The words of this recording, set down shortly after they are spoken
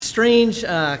strange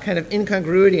kind of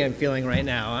incongruity I'm feeling right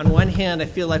now. On one hand, I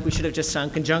feel like we should have just sung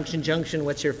Conjunction Junction,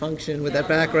 What's Your Function with that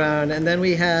background, and then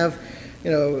we have,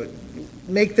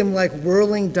 make them like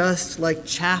whirling dust, like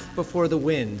chaff before the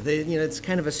wind. It's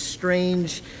kind of a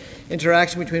strange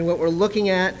interaction between what we're looking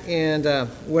at and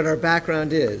what our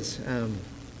background is.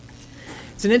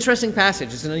 It's an interesting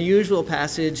passage. It's an unusual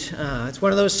passage. It's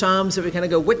one of those Psalms that we kind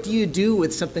of go, what do you do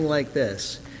with something like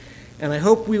this? And I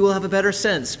hope we will have a better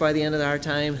sense by the end of our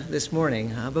time this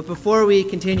morning. But before we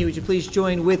continue, would you please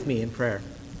join with me in prayer?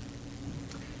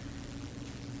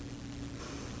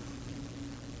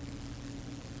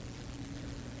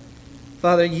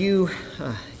 Father, you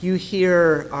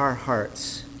hear our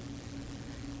hearts.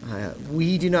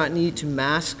 We do not need to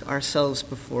mask ourselves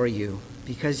before you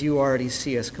because you already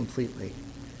see us completely.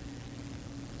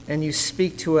 And you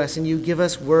speak to us and you give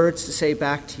us words to say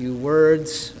back to you,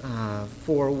 words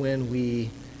for when we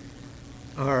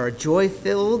are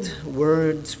joy-filled,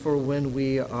 words for when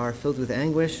we are filled with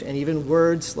anguish, and even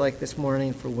words like this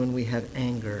morning for when we have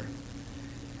anger.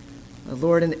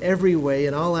 Lord, in every way,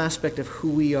 in all aspect of who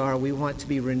we are, we want to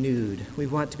be renewed. We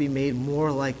want to be made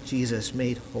more like Jesus,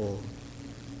 made whole.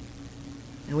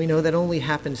 And we know that only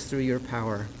happens through your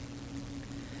power.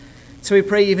 So we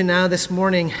pray even now this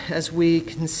morning as we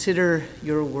consider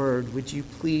your word, would you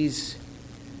please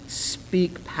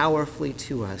speak powerfully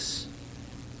to us,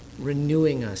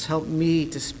 renewing us. Help me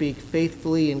to speak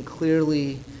faithfully and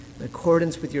clearly in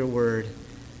accordance with your word,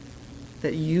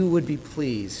 that you would be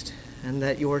pleased and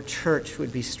that your church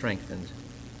would be strengthened.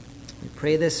 We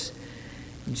pray this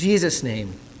in Jesus'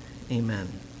 name. Amen.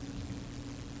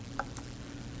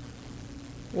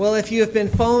 Well, if you have been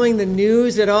following the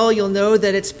news at all, you'll know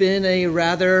that it's been a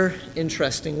rather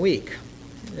interesting week.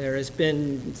 There has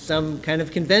been some kind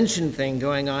of convention thing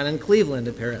going on in Cleveland,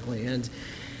 apparently. And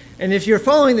if you're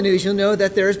following the news, you'll know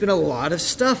that there's been a lot of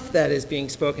stuff that is being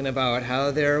spoken about,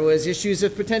 how there was issues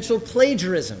of potential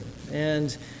plagiarism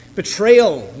and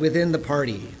betrayal within the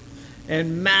party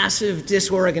and massive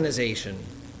disorganization.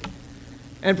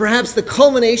 And perhaps the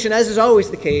culmination, as is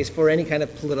always the case for any kind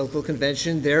of political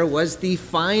convention, there was the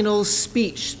final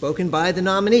speech spoken by the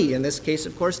nominee, in this case,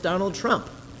 of course, Donald Trump.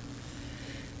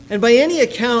 And by any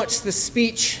accounts, the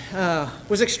speech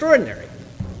was extraordinary.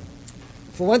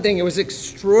 For one thing, it was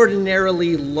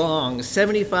extraordinarily long,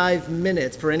 75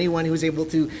 minutes for anyone who was able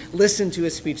to listen to a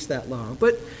speech that long.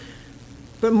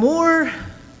 But more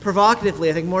provocatively,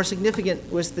 I think more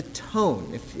significant, was the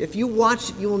tone. If you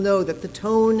watch it, you will know that the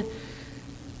tone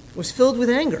was filled with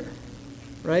anger,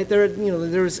 right? There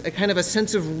was a kind of a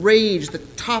sense of rage, the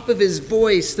top of his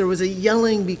voice. There was a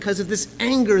yelling because of this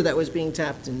anger that was being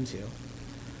tapped into.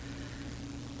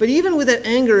 But even with that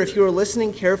anger, if you were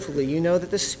listening carefully, you know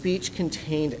that the speech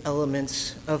contained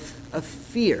elements of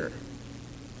fear.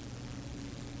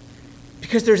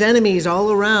 Because there's enemies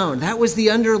all around. That was the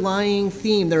underlying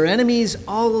theme. There are enemies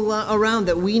all around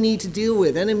that we need to deal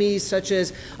with. Enemies such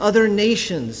as other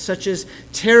nations, such as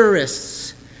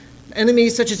terrorists,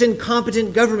 enemies such as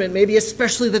incompetent government, maybe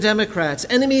especially the Democrats.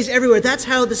 Enemies everywhere. That's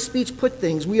how the speech put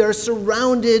things. We are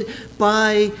surrounded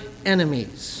by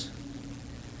enemies.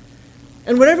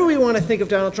 And whatever we want to think of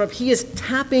Donald Trump, he is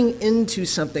tapping into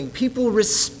something. People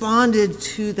responded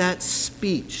to that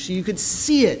speech. You could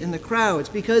see it in the crowds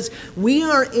because we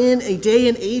are in a day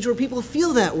and age where people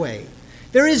feel that way.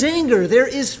 There is anger. There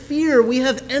is fear. We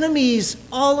have enemies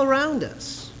all around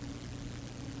us.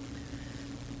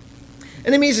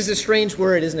 Enemies is a strange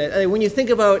word, isn't it? When you think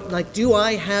about, do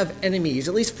I have enemies?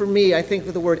 At least for me, I think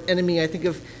with the word enemy, I think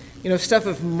of, stuff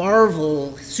of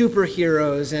Marvel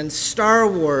superheroes and Star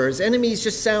Wars. Enemies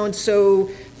just sound so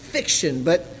fiction,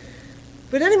 but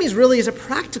enemies really is a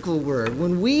practical word.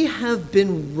 When we have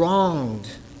been wronged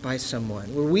by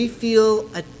someone, where we feel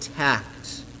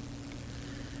attacked,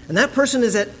 and that person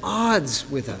is at odds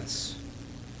with us,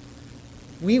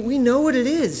 we know what it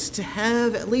is to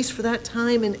have, at least for that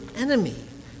time, an enemy,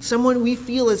 someone we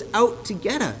feel is out to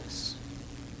get us.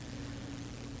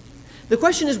 The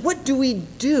question is, what do we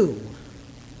do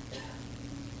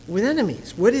with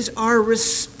enemies? What is our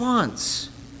response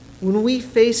when we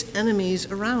face enemies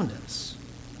around us?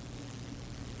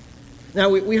 Now,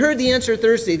 we heard the answer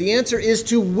Thursday. The answer is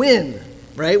to win,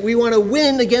 right? We want to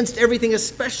win against everything,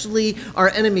 especially our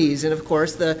enemies. And of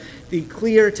course, the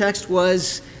clear text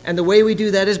was, and the way we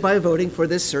do that is by voting for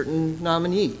this certain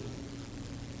nominee.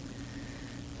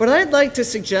 But I'd like to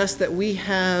suggest that we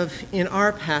have in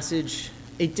our passage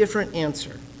a different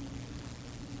answer.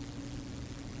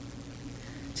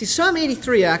 See, Psalm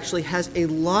 83 actually has a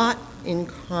lot in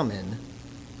common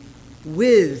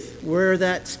with where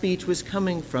that speech was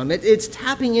coming from. It's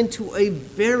tapping into a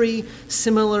very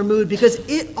similar mood because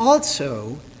it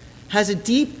also has a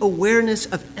deep awareness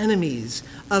of enemies,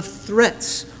 of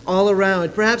threats all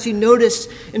around. Perhaps you noticed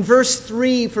in verse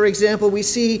 3, for example, we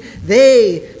see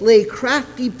they lay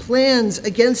crafty plans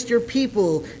against your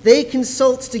people. They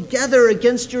consult together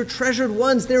against your treasured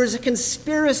ones. There is a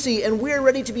conspiracy and we're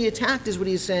ready to be attacked, is what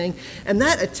he's saying. And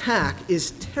that attack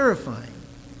is terrifying.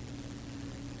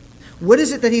 What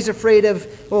is it that he's afraid of?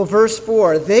 Well, verse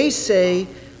 4, they say,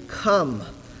 "Come,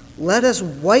 let us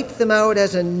wipe them out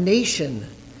as a nation.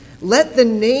 Let the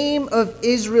name of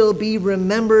Israel be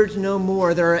remembered no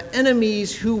more." There are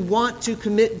enemies who want to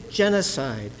commit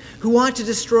genocide, who want to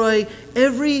destroy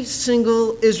every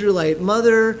single Israelite,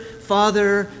 mother,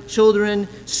 father, children,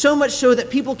 so much so that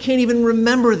people can't even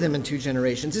remember them in 2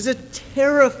 generations. It's a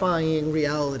terrifying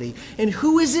reality. And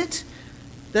who is it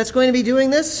that's going to be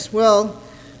doing this? Well,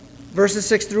 verses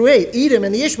 6 through 8, Edom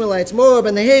and the Ishmaelites, Moab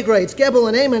and the Hagrites, Gebal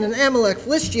and Ammon and Amalek,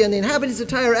 Philistia and the inhabitants of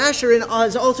Tyre, Asher and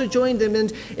Oz also joined them.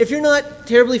 And if you're not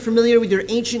terribly familiar with your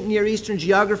ancient Near Eastern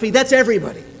geography, that's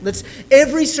everybody. That's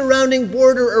every surrounding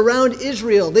border around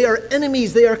Israel. They are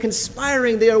enemies. They are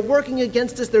conspiring. They are working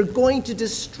against us. They're going to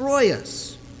destroy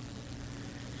us.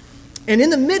 And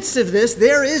in the midst of this,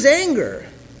 there is anger.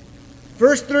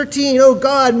 Verse 13, "Oh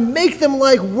God, make them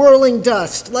like whirling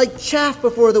dust, like chaff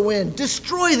before the wind.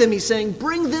 Destroy them," he's saying.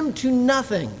 "Bring them to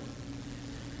nothing."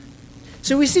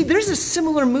 So we see there's a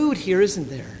similar mood here,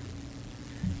 isn't there?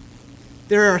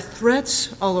 There are threats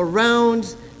all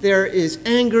around. There is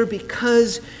anger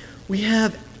because we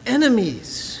have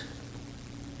enemies.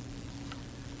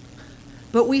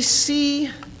 But we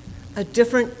see a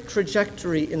different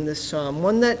trajectory in this psalm,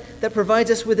 one that provides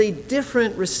us with a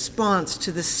different response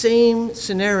to the same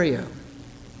scenario.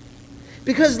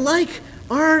 Because like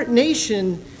our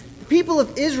nation, the people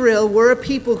of Israel were a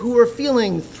people who were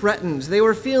feeling threatened. They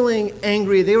were feeling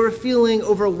angry. They were feeling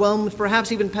overwhelmed,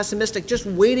 perhaps even pessimistic, just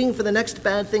waiting for the next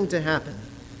bad thing to happen.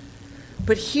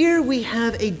 But here we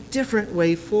have a different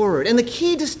way forward. And the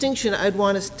key distinction I'd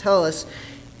want to tell us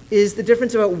is the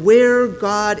difference about where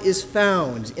God is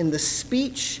found in the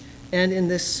speech and in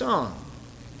this song.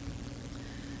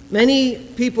 Many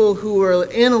people who were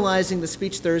analyzing the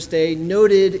speech Thursday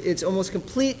noted its almost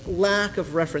complete lack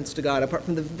of reference to God, apart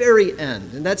from the very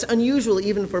end. And that's unusual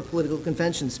even for political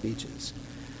convention speeches.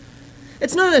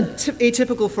 It's not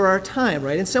atypical for our time,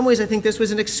 right? In some ways, I think this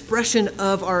was an expression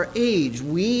of our age.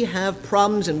 We have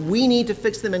problems and we need to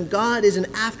fix them, and God is an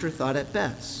afterthought at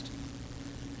best.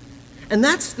 And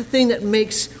that's the thing that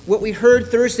makes what we heard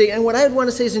Thursday, and what I would want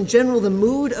to say is in general, the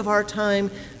mood of our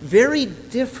time, very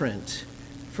different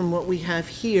from what we have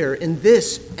here in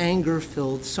this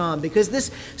anger-filled psalm. Because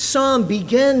this psalm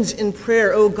begins in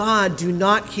prayer, "Oh God, do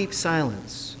not keep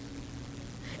silence."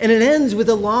 And it ends with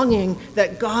a longing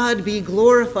that God be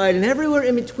glorified. And everywhere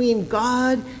in between,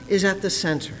 God is at the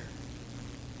center.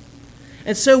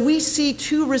 And so we see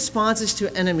 2 responses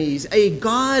to enemies, a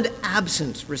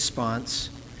God-absent response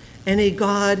and a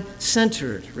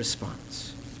God-centered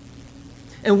response.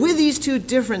 And with these 2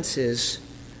 differences,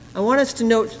 I want us to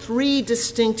note 3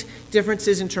 distinct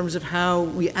differences in terms of how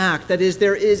we act. That is,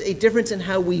 there is a difference in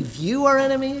how we view our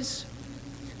enemies,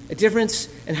 a difference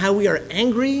in how we are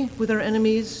angry with our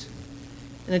enemies,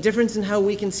 and a difference in how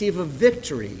we conceive of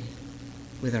victory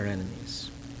with our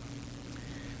enemies.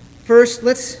 First,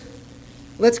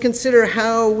 let's consider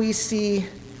how we see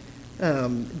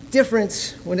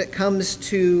difference when it comes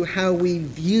to how we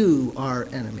view our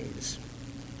enemies.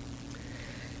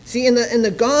 See, in the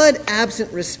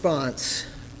God-absent response,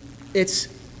 it's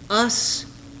us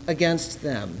against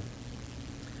them.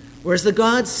 Whereas the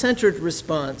God-centered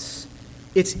response,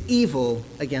 it's evil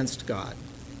against God.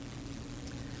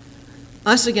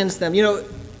 Us against them. You know,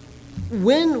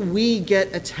 when we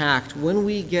get attacked, when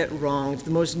we get wronged,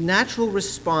 the most natural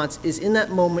response is in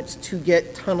that moment to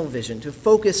get tunnel vision, to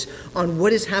focus on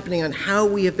what is happening, on how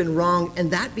we have been wronged,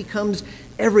 and that becomes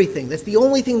everything. That's the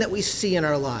only thing that we see in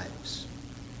our lives.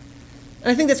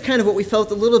 And I think that's kind of what we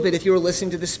felt a little bit if you were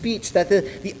listening to the speech, that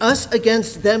the us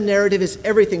against them narrative is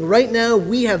everything. Right now,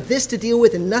 we have this to deal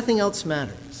with and nothing else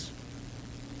matters.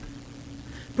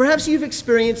 Perhaps you've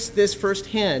experienced this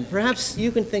firsthand. Perhaps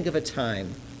you can think of a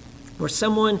time where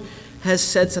someone has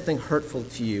said something hurtful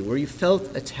to you, or you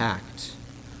felt attacked,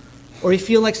 or you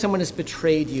feel like someone has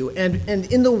betrayed you, and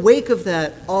in the wake of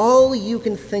that, all you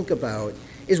can think about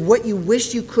is what you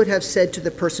wish you could have said to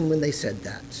the person when they said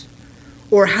that,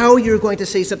 or how you're going to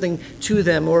say something to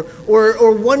them, or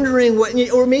wondering what,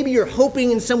 or maybe you're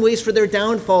hoping in some ways for their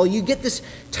downfall. You get this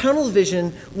tunnel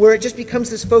vision where it just becomes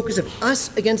this focus of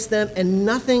us against them and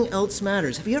nothing else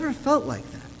matters. Have you ever felt like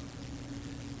that?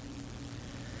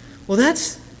 Well,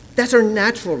 that's our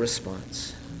natural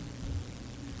response.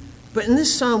 But in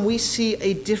this psalm, we see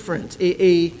a different,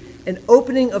 an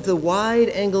opening of the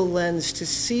wide-angle lens to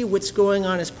see what's going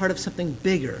on as part of something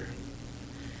bigger,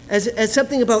 as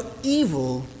something about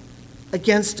evil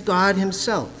against God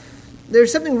himself.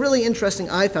 There's something really interesting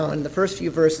I found in the first few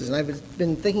verses, and I've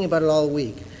been thinking about it all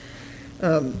week.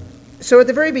 So at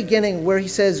the very beginning, where he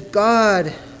says,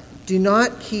 God, do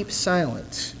not keep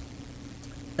silent.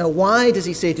 Now, why does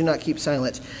he say do not keep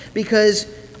silent? Because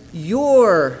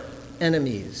your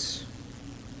enemies,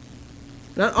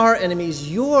 not our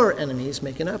enemies, your enemies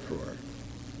make an uproar.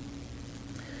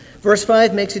 Verse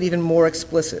 5 makes it even more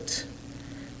explicit.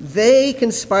 They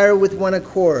conspire with one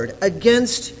accord.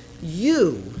 Against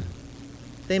you,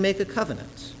 they make a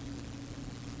covenant.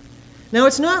 Now,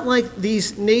 it's not like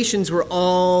these nations were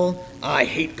all, I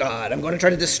hate God, I'm going to try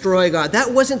to destroy God.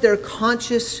 That wasn't their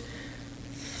conscious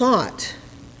thought.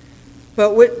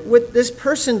 But what this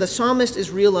person, the psalmist,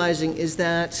 is realizing is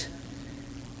that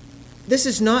this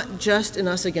is not just an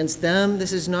us against them.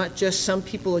 This is not just some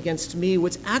people against me.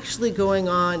 What's actually going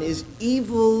on is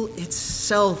evil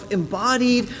itself,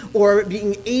 embodied or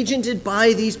being agented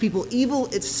by these people. Evil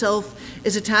itself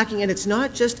is attacking, and it's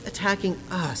not just attacking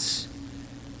us.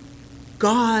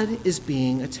 God is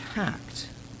being attacked.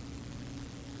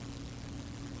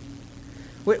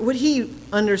 What he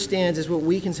understands is what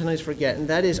we can sometimes forget, and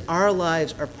that is our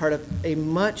lives are part of a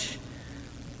much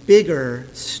bigger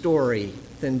story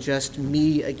than just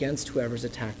me against whoever's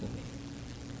attacking me.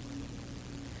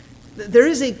 There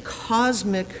is a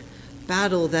cosmic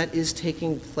battle that is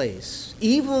taking place.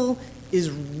 Evil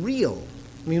is real.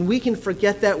 I mean, we can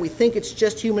forget that. We think it's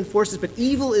just human forces, but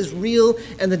evil is real,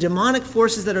 and the demonic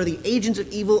forces that are the agents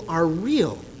of evil are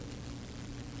real.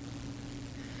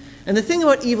 And the thing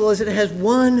about evil is that it has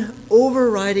one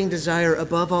overriding desire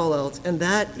above all else, and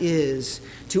that is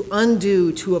to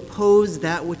undo, to oppose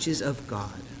that which is of God.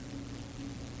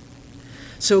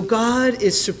 So God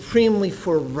is supremely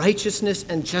for righteousness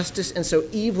and justice, and so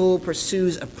evil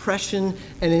pursues oppression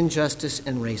and injustice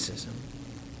and racism.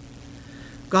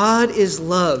 God is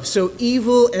love, so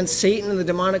evil and Satan and the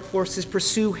demonic forces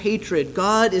pursue hatred.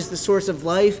 God is the source of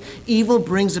life. Evil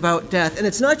brings about death. And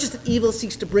it's not just that evil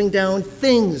seeks to bring down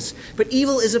things, but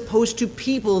evil is opposed to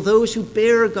people, those who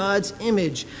bear God's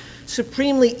image.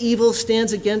 Supremely evil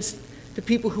stands against the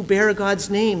people who bear God's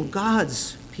name,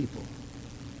 God's people.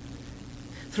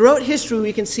 Throughout history,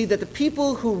 we can see that the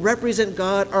people who represent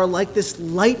God are like this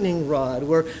lightning rod,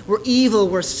 where evil,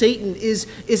 where Satan is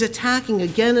attacking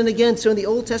again and again. So in the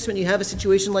Old Testament, you have a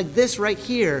situation like this right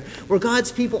here, where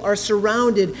God's people are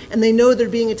surrounded, and they know they're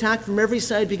being attacked from every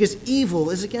side because evil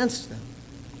is against them.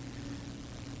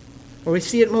 Or we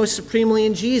see it most supremely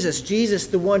in Jesus. Jesus,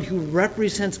 the one who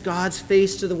represents God's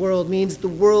face to the world, means the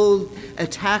world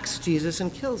attacks Jesus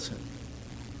and kills him.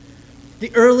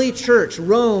 The early church,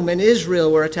 Rome and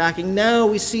Israel, were attacking. Now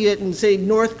we see it in, say,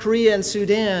 North Korea and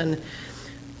Sudan.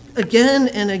 Again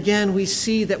and again, we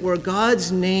see that where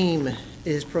God's name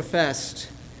is professed,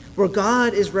 where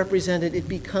God is represented, it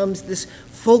becomes this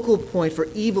focal point for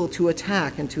evil to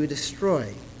attack and to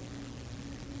destroy.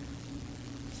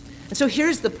 And so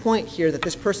here's the point here that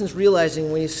this person's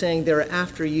realizing when he's saying they're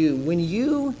after you. When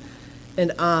you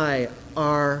and I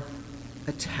are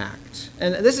attacked.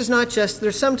 And this is not just,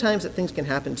 there's sometimes that things can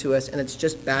happen to us and it's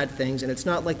just bad things, and it's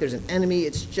not like there's an enemy,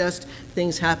 it's just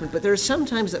things happen, but there are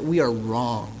sometimes that we are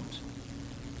wronged.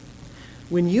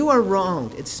 When you are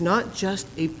wronged, it's not just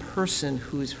a person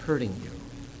who's hurting you.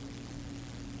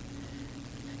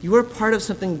 You are part of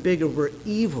something bigger where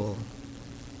evil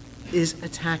is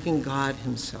attacking God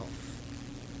himself.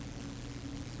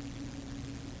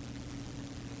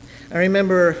 I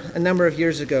remember a number of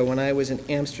years ago when I was in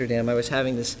Amsterdam, I was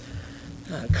having this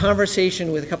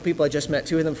conversation with a couple people I just met,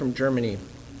 two of them from Germany.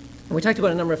 And we talked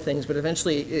about a number of things, but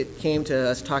eventually it came to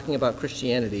us talking about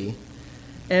Christianity.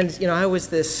 And, I was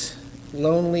this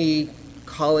lonely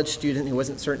college student who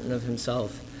wasn't certain of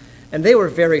himself. And they were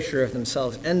very sure of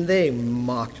themselves, and they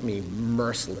mocked me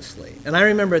mercilessly. And I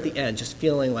remember at the end just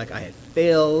feeling like I had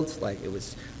failed, like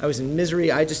I was in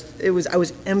misery. I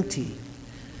was empty.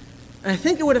 And I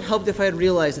think it would have helped if I had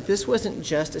realized that this wasn't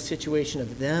just a situation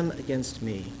of them against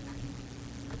me,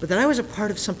 but that I was a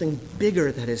part of something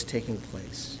bigger that is taking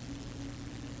place.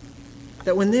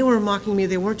 That when they were mocking me,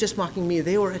 they weren't just mocking me,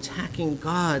 they were attacking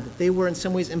God. They were in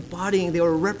some ways embodying, they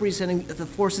were representing the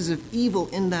forces of evil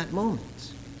in that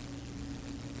moment.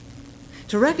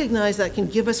 To recognize that can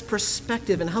give us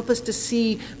perspective and help us to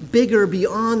see bigger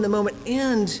beyond the moment,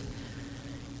 and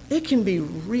it can be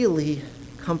really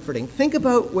comforting. Think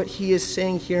about what he is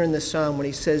saying here in the psalm when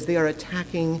he says they are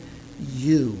attacking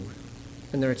you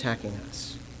and they're attacking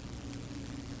us.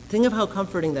 Think of how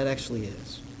comforting that actually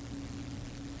is.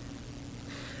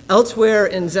 Elsewhere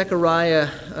in Zechariah,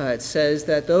 it says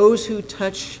that those who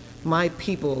touch my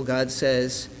people, God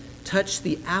says, touch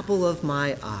the apple of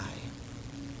my eye.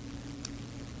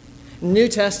 New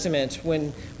Testament,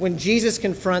 when Jesus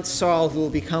confronts Saul, who will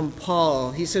become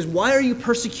Paul, he says, "Why are you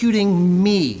persecuting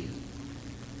me?"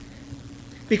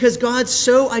 Because God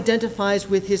so identifies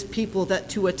with his people that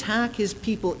to attack his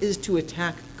people is to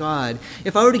attack God.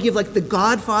 If I were to give like the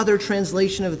Godfather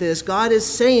translation of this, God is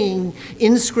saying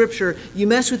in Scripture, you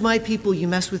mess with my people, you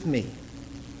mess with me.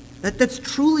 That's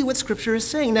truly what Scripture is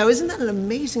saying. Now, isn't that an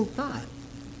amazing thought?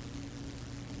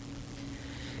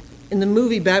 In the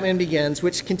movie Batman Begins,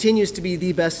 which continues to be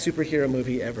the best superhero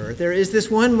movie ever, there is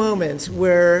this one moment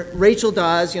where Rachel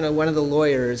Dawes, one of the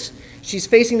lawyers, she's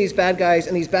facing these bad guys,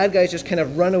 and these bad guys just kind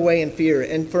of run away in fear.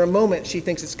 And for a moment, she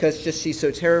thinks it's because just she's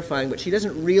so terrifying, but she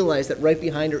doesn't realize that right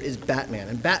behind her is Batman,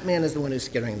 and Batman is the one who's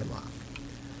scaring them off.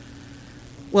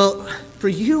 Well, for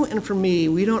you and for me,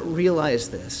 we don't realize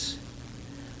this.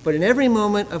 But in every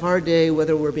moment of our day,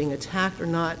 whether we're being attacked or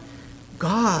not,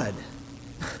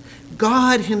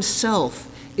 God himself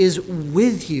is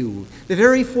with you. The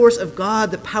very force of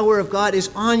God, the power of God is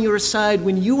on your side.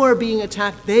 When you are being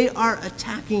attacked, they are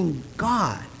attacking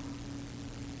God.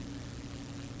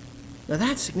 Now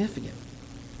that's significant.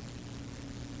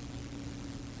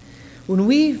 When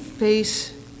we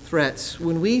face threats,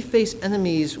 when we face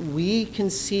enemies, we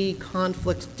can see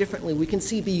conflict differently. We can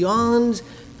see beyond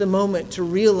the moment to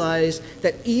realize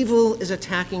that evil is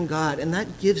attacking God, and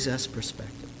that gives us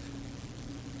perspective.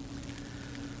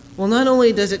 Well, not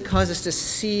only does it cause us to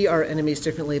see our enemies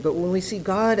differently, but when we see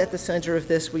God at the center of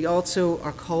this, we also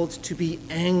are called to be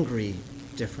angry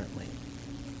differently.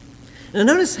 Now,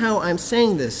 notice how I'm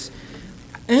saying this.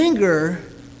 Anger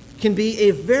can be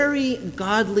a very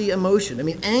godly emotion.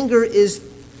 Anger is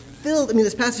filled,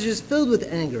 this passage is filled with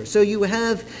anger. So you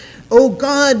have, "Oh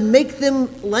God, make them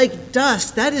like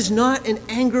dust." That is not an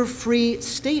anger-free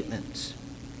statement.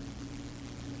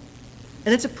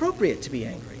 And it's appropriate to be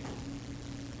angry.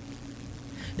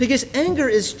 Because anger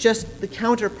is just the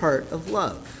counterpart of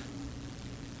love.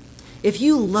 If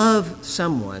you love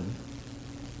someone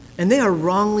and they are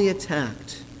wrongly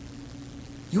attacked,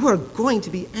 you are going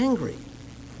to be angry.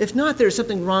 If not, there's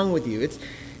something wrong with you.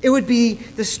 It would be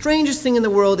the strangest thing in the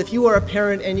world if you are a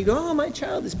parent and you go, "Oh, my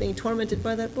child is being tormented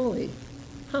by that bully."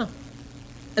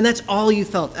 And that's all you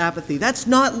felt, apathy. That's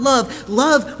not love.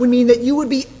 Love would mean that you would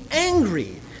be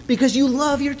angry because you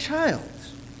love your child.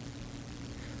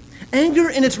 Anger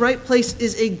in its right place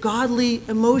is a godly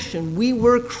emotion. We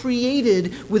were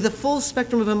created with a full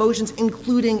spectrum of emotions,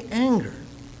 including anger.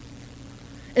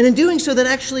 And in doing so, that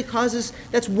actually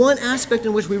that's one aspect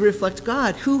in which we reflect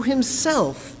God, who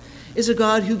himself is a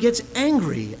God who gets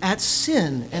angry at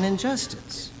sin and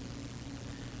injustice.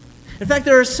 In fact,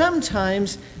 there are some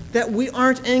times that we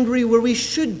aren't angry where we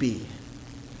should be,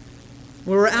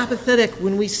 where we're apathetic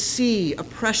when we see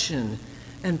oppression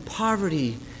and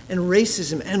poverty and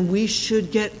racism, and we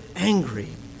should get angry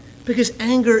because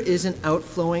anger is an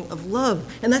outflowing of love.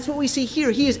 And that's what we see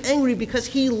here. He is angry because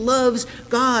he loves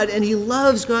God and he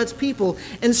loves God's people,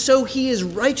 and so he is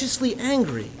righteously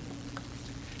angry.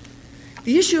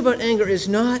 The issue about anger is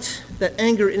not that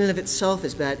anger in and of itself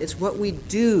is bad. It's what we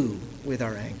do with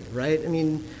our anger, right?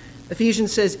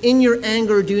 Ephesians says, "In your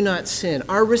anger, do not sin."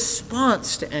 Our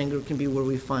response to anger can be where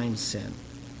we find sin.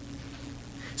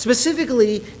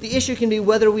 Specifically, the issue can be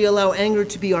whether we allow anger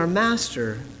to be our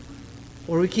master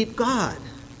or we keep God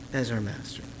as our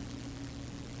master.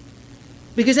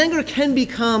 Because anger can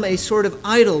become a sort of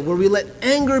idol where we let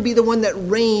anger be the one that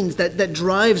reigns, that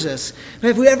drives us.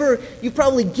 You've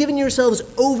probably given yourselves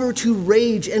over to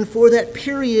rage, and for that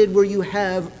period where you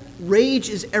have rage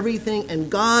is everything and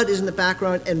God is in the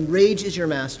background and rage is your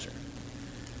master.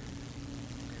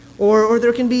 Or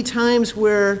there can be times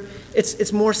where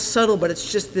it's more subtle, but it's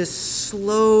just this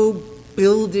slow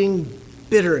building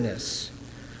bitterness,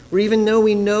 where even though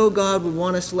we know God would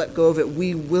want us to let go of it,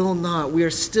 we will not. We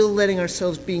are still letting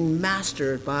ourselves being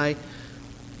mastered by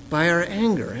our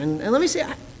anger. And let me say,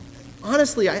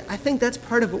 honestly, I think that's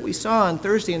part of what we saw on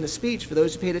Thursday in the speech, for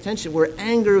those who paid attention, where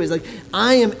anger is like,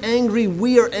 I am angry,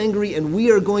 we are angry, and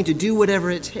we are going to do whatever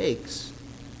it takes.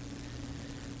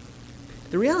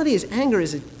 The reality is anger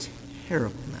is a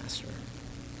terrible master.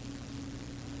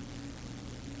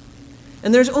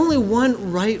 And there's only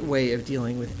one right way of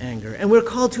dealing with anger, and we're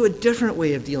called to a different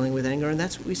way of dealing with anger, and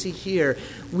that's what we see here.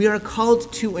 We are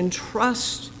called to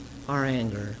entrust our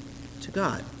anger to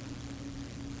God.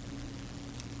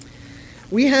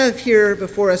 We have here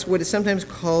before us what is sometimes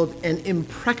called an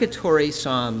imprecatory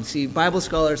psalm. See, Bible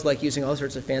scholars like using all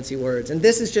sorts of fancy words, and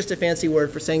this is just a fancy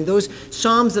word for saying those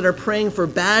psalms that are praying for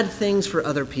bad things for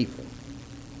other people.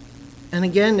 And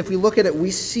again, if we look at it,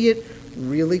 we see it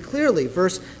really clearly.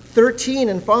 Verse 13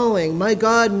 and following, "My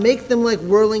God, make them like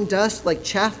whirling dust, like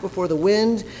chaff before the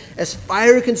wind. As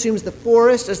fire consumes the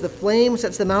forest, as the flame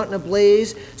sets the mountain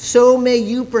ablaze, so may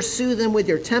you pursue them with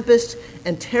your tempest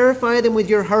and terrify them with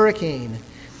your hurricane."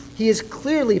 He is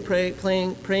clearly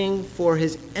praying for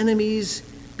his enemies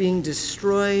being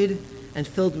destroyed and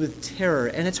filled with terror.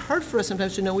 And it's hard for us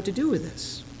sometimes to know what to do with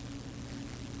this.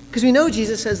 Because we know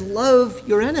Jesus says, love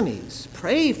your enemies.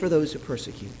 Pray for those who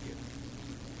persecute you.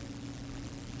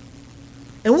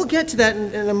 And we'll get to that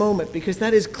in a moment, because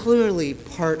that is clearly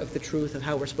part of the truth of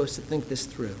how we're supposed to think this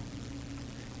through.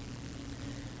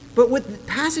 But what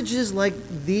passages like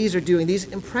these are doing, these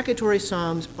imprecatory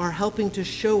psalms, are helping to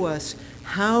show us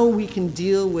how we can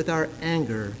deal with our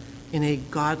anger in a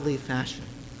godly fashion.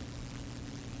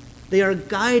 They are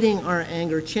guiding our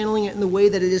anger, channeling it in the way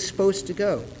that it is supposed to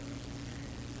go.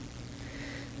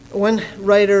 One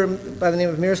writer by the name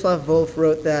of Miroslav Volf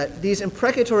wrote that these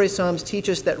imprecatory psalms teach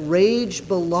us that rage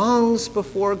belongs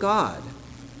before God.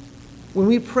 When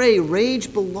we pray,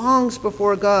 rage belongs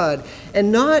before God,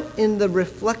 and not in the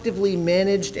reflectively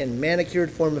managed and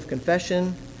manicured form of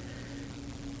confession,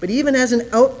 but even as an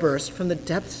outburst from the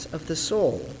depths of the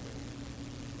soul.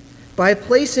 By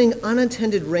placing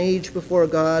unintended rage before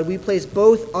God, we place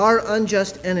both our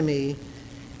unjust enemy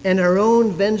and our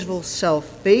own vengeful self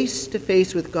face to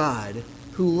face with God,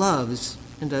 who loves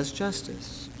and does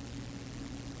justice.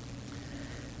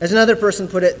 As another person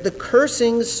put it, the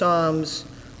cursing psalms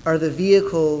are the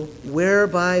vehicle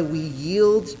whereby we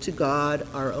yield to God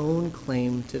our own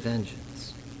claim to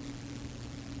vengeance.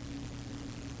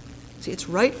 See, it's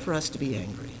right for us to be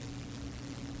angry.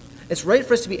 It's right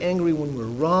for us to be angry when we're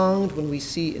wronged, when we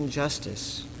see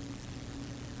injustice.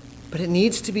 But it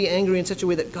needs to be angry in such a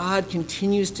way that God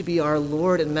continues to be our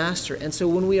Lord and Master. And so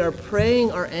when we are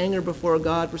praying our anger before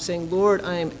God, we're saying, Lord,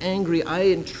 I am angry. I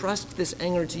entrust this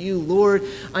anger to you. Lord,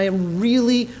 I am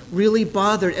really, really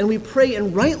bothered. And we pray,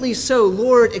 and rightly so,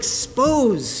 Lord,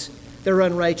 expose their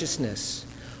unrighteousness.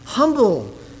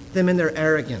 Humble them in their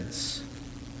arrogance.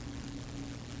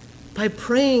 By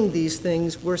praying these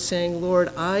things, we're saying,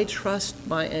 Lord, I trust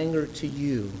my anger to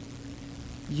you.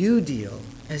 You deal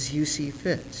as you see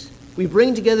fit. We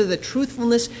bring together the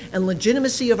truthfulness and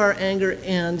legitimacy of our anger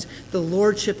and the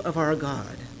lordship of our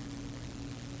God.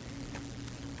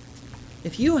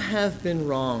 If you have been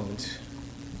wronged,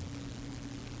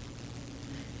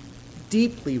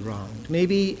 deeply wronged,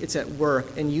 maybe it's at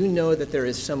work and you know that there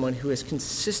is someone who is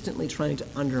consistently trying to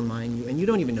undermine you and you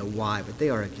don't even know why, but they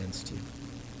are against you.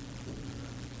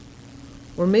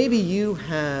 Or maybe you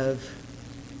have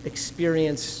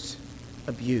experienced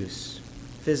abuse,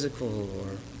 physical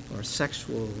or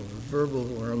sexual or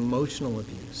verbal or emotional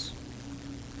abuse.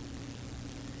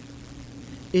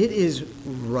 It is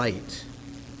right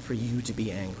for you to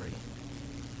be angry.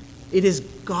 It is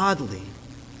godly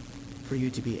for you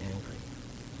to be angry.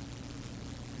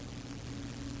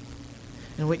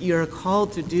 And what you are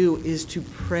called to do is to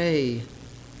pray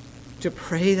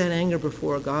that anger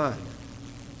before God.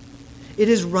 It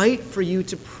is right for you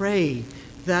to pray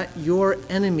that your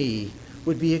enemy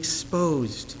would be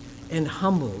exposed and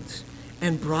humbled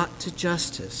and brought to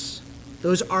justice.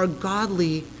 Those are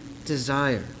godly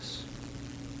desires.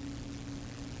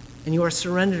 And you are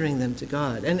surrendering them to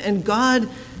God. And God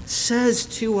says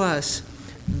to us,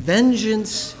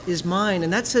 vengeance is mine.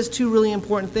 And that says two really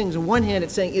important things. On one hand,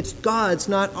 it's saying it's God's,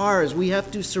 not ours. We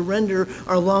have to surrender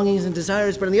our longings and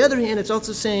desires. But on the other hand, it's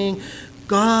also saying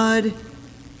God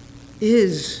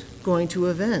is going to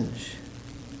avenge.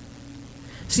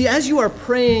 See, as you are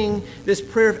praying this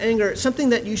prayer of anger, something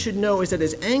that you should know is that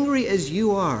as angry as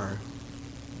you are,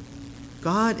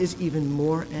 God is even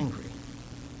more angry.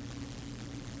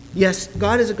 Yes,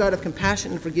 God is a God of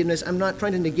compassion and forgiveness. I'm not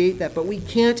trying to negate that, but we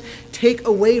can't take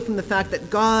away from the fact that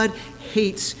God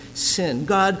hates sin.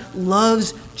 God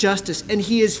loves justice, and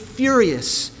he is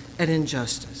furious at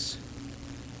injustice.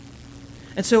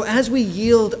 And so as we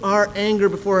yield our anger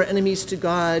before our enemies to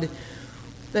God,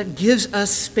 that gives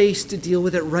us space to deal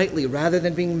with it rightly rather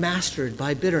than being mastered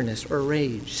by bitterness or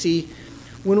rage. See,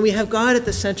 when we have God at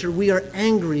the center, we are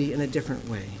angry in a different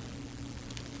way.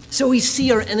 So we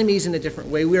see our enemies in a different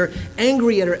way. We are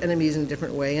angry at our enemies in a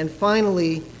different way. And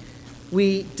finally,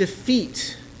 we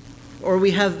defeat or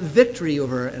we have victory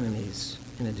over our enemies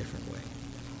in a different way.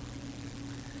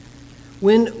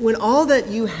 When all that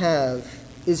you have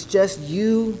is just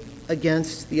you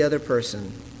against the other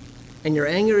person, and your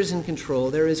anger is in control,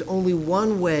 there is only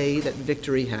one way that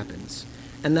victory happens,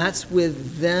 and that's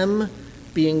with them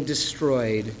being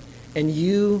destroyed and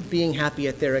you being happy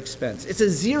at their expense. It's a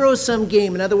zero-sum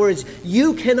game. In other words,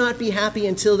 you cannot be happy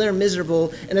until they're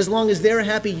miserable, and as long as they're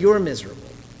happy, you're miserable.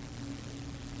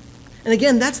 And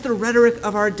again, that's the rhetoric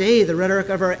of our day, the rhetoric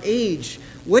of our age.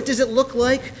 What does it look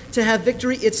like to have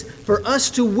victory? It's for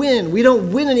us to win. We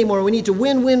don't win anymore. We need to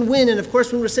win, win, win. And of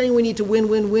course, when we're saying we need to win,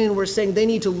 win, win, we're saying they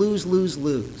need to lose, lose,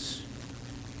 lose.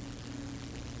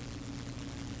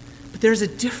 But there's a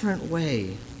different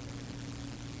way.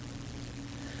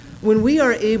 When we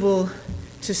are able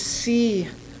to see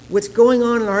what's going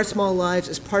on in our small lives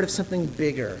as part of something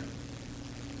bigger,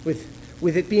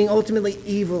 with it being ultimately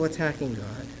evil attacking God,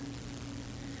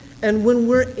 and when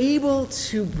we're able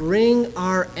to bring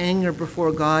our anger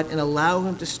before God and allow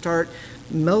him to start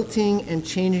melting and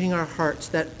changing our hearts,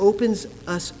 that opens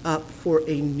us up for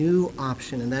a new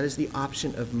option, and that is the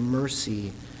option of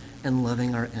mercy and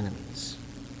loving our enemies.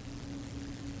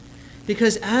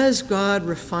 Because as God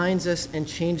refines us and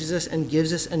changes us and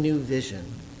gives us a new vision,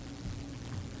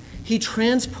 he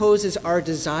transposes our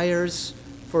desires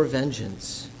for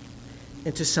vengeance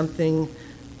into something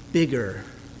bigger.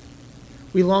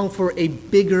 We long for a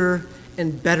bigger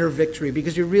and better victory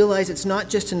because we realize it's not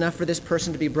just enough for this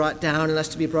person to be brought down and us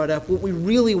to be brought up. What we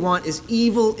really want is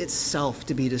evil itself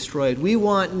to be destroyed. We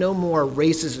want no more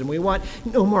racism. We want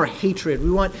no more hatred.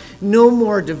 We want no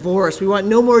more divorce. We want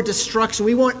no more destruction.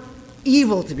 We want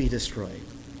evil to be destroyed.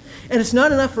 And it's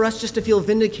not enough for us just to feel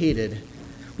vindicated.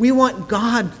 We want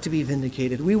God to be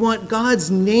vindicated. We want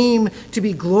God's name to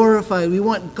be glorified. We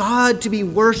want God to be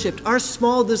worshipped. Our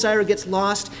small desire gets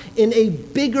lost in a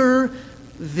bigger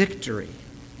victory.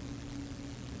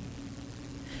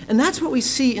 And that's what we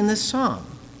see in this song.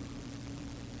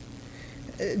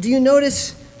 Do you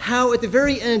notice how at the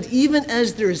very end, even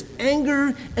as there's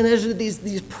anger and as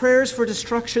these prayers for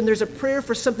destruction, there's a prayer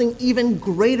for something even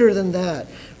greater than that.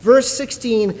 Verse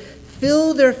 16,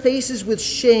 fill their faces with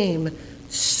shame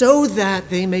so that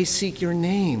they may seek your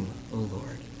name, O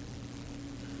Lord.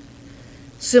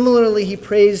 Similarly, he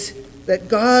prays that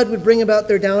God would bring about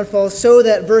their downfall so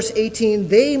that, verse 18,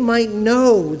 they might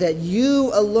know that you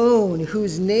alone,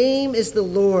 whose name is the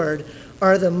Lord,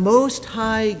 are the Most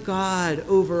High God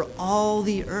over all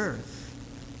the earth.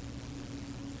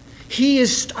 He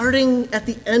is starting at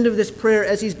the end of this prayer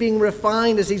as he's being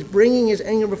refined, as he's bringing his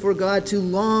anger before God to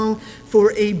long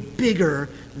for a bigger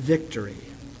victory.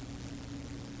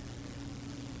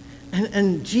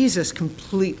 And Jesus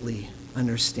completely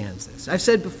understands this. I've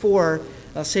said before,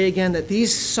 I'll say again, that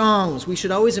these songs, we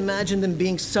should always imagine them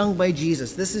being sung by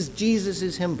Jesus. This is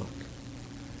Jesus' hymn book.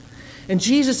 And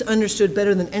Jesus understood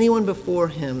better than anyone before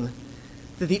him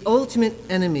that the ultimate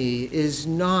enemy is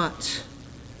not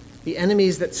the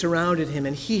enemies that surrounded him,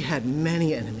 and he had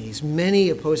many enemies, many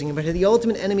opposing him, but the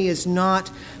ultimate enemy is not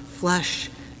flesh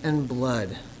and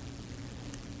blood.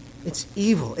 It's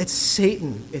evil, it's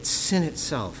Satan, it's sin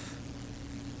itself.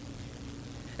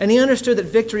 And he understood that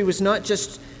victory was not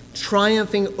just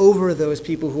triumphing over those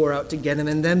people who are out to get him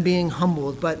and them being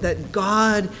humbled, but that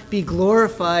God be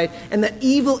glorified and that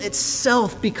evil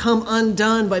itself become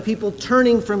undone by people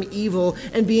turning from evil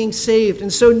and being saved.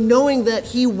 And so knowing that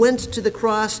he went to the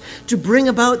cross to bring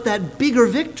about that bigger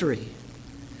victory.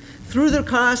 Through the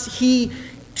cross, he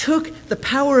took the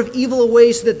power of evil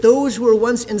away so that those who were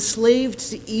once enslaved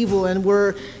to evil and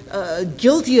were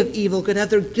guilty of evil could have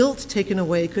their guilt taken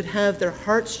away, could have their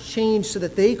hearts changed so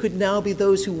that they could now be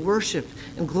those who worship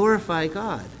and glorify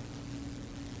God.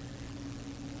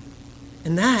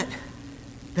 And that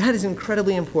is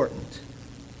incredibly important.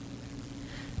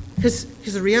 Because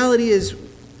the reality is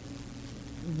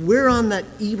we're on that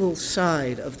evil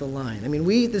side of the line. I mean,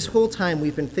 this whole time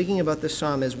we've been thinking about this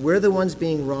psalm as we're the ones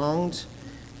being wronged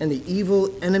and the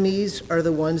evil enemies are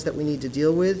the ones that we need to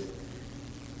deal with.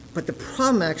 But the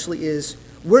problem actually is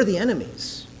we're the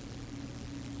enemies.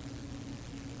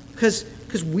 Because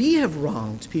we have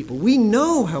wronged people. We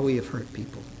know how we have hurt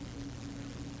people.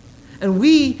 And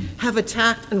we have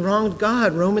attacked and wronged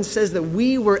God. Romans says that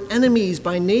we were enemies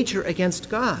by nature against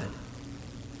God.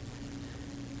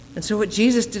 And so what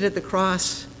Jesus did at the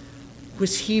cross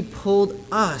was he pulled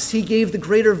us. He gave the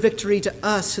greater victory to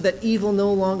us so that evil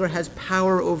no longer has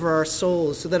power over our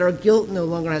souls, so that our guilt no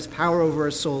longer has power over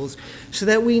our souls, so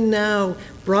that we now,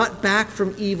 brought back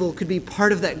from evil, could be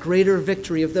part of that greater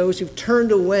victory of those who've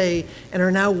turned away and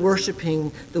are now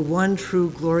worshiping the one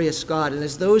true glorious God. And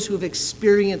as those who have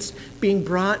experienced being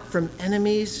brought from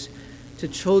enemies to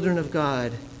children of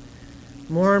God,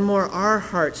 more and more our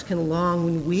hearts can long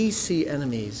when we see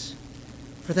enemies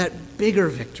for that bigger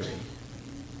victory.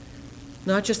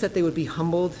 Not just that they would be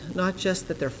humbled, not just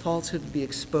that their falsehood would be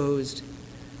exposed,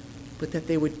 but that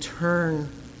they would turn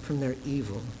from their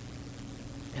evil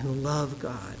and love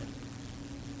God.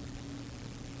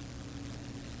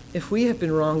 If we have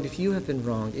been wronged, if you have been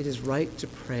wronged, it is right to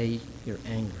pray your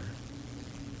anger.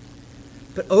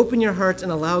 But open your hearts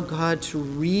and allow God to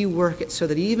rework it so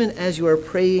that even as you are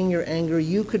praying your anger,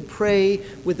 you could pray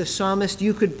with the psalmist,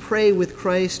 you could pray with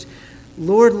Christ,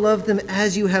 Lord, love them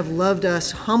as you have loved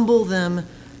us. Humble them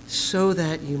so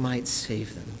that you might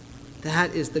save them.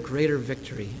 That is the greater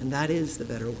victory, and that is the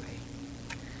better way.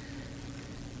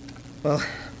 Well,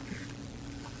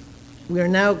 we are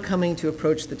now coming to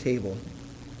approach the table.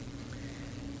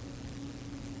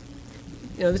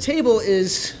 The table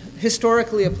is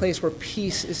historically a place where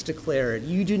peace is declared.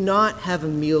 You do not have a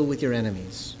meal with your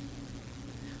enemies.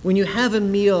 When you have a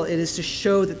meal, it is to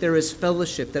show that there is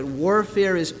fellowship, that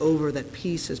warfare is over, that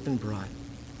peace has been brought.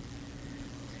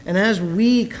 And as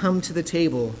we come to the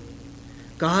table,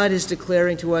 God is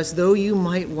declaring to us, though you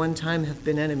might one time have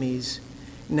been enemies,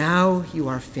 now you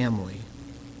are family.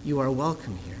 You are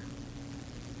welcome here.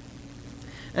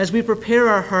 As we prepare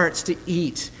our hearts to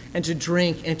eat and to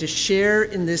drink and to share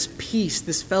in this peace,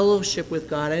 this fellowship with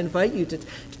God, I invite you to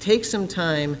take some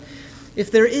time. If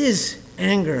there is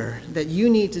anger that you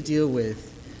need to deal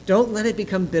with, don't let it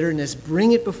become bitterness.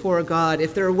 Bring it before God.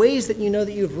 If there are ways that you know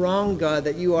that you've wronged God,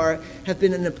 that you have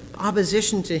been in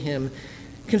opposition to him,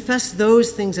 confess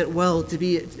those things as well to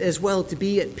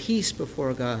be at peace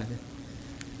before God.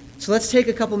 So let's take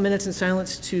a couple minutes in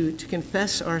silence to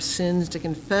confess our sins, to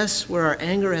confess where our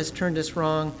anger has turned us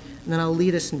wrong, and then I'll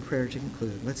lead us in prayer to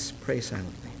conclude. Let's pray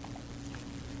silently.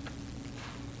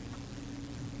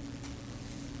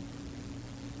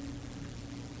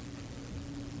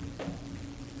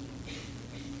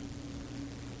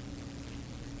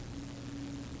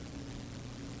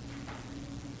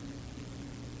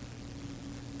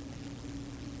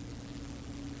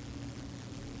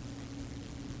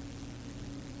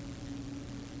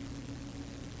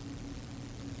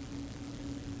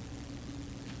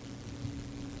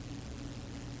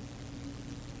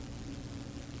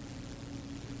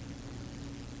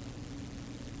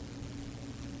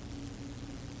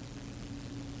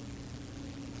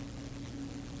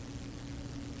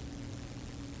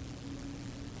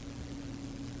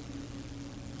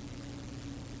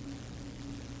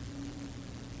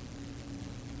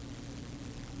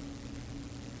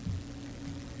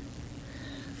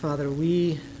 Father,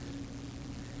 we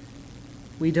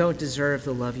don't deserve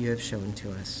the love you have shown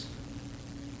to us.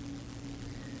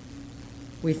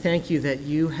 We thank you that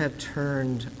you have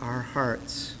turned our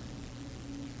hearts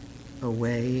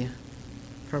away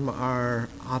from our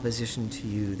opposition to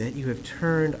you, that you have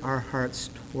turned our hearts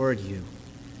toward you,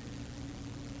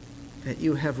 that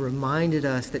you have reminded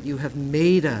us that you have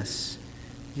made us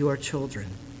your children.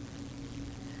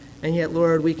 And yet,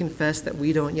 Lord, we confess that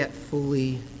we don't yet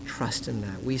fully trust in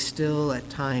that. We still at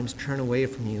times turn away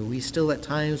from you. We still at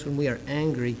times when we are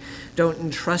angry don't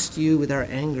entrust you with our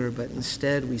anger, but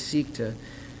instead we seek to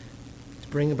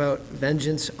bring about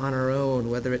vengeance on our own,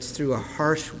 whether it's through a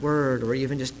harsh word or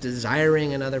even just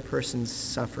desiring another person's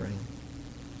suffering.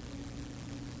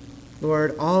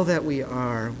 Lord, all that we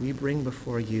are, we bring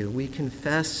before you. We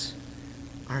confess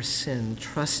our sin,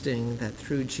 trusting that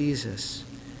through Jesus,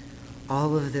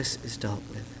 all of this is dealt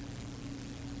with.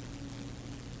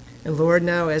 And Lord,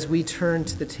 now as we turn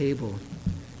to the table,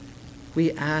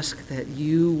 we ask that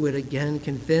you would again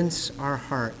convince our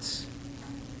hearts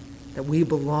that we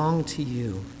belong to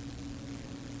you,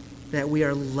 that we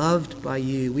are loved by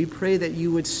you. We pray that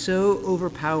you would so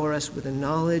overpower us with a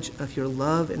knowledge of your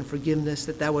love and forgiveness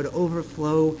that would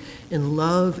overflow in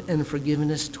love and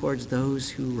forgiveness towards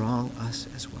those who wrong us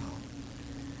as well.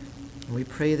 And we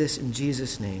pray this in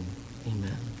Jesus' name.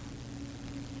 Amen.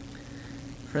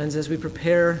 Friends, as we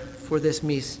prepare for this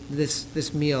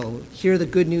meal, hear the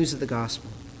good news of the gospel.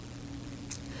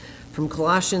 From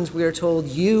Colossians, we are told,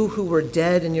 you who were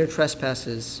dead in your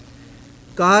trespasses,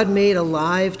 God made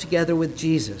alive together with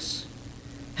Jesus,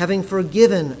 having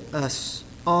forgiven us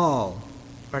all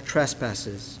our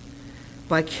trespasses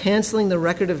by canceling the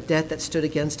record of debt that stood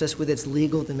against us with its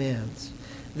legal demands.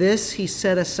 This he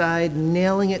set aside,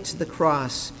 nailing it to the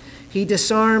cross. He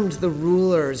disarmed the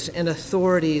rulers and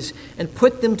authorities and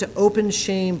put them to open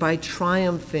shame by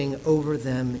triumphing over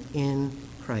them in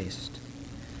Christ.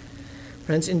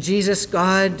 Friends, in Jesus,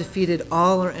 God defeated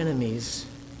all our enemies,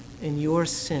 and your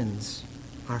sins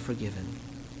are forgiven.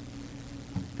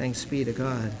 Thanks be to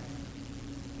God.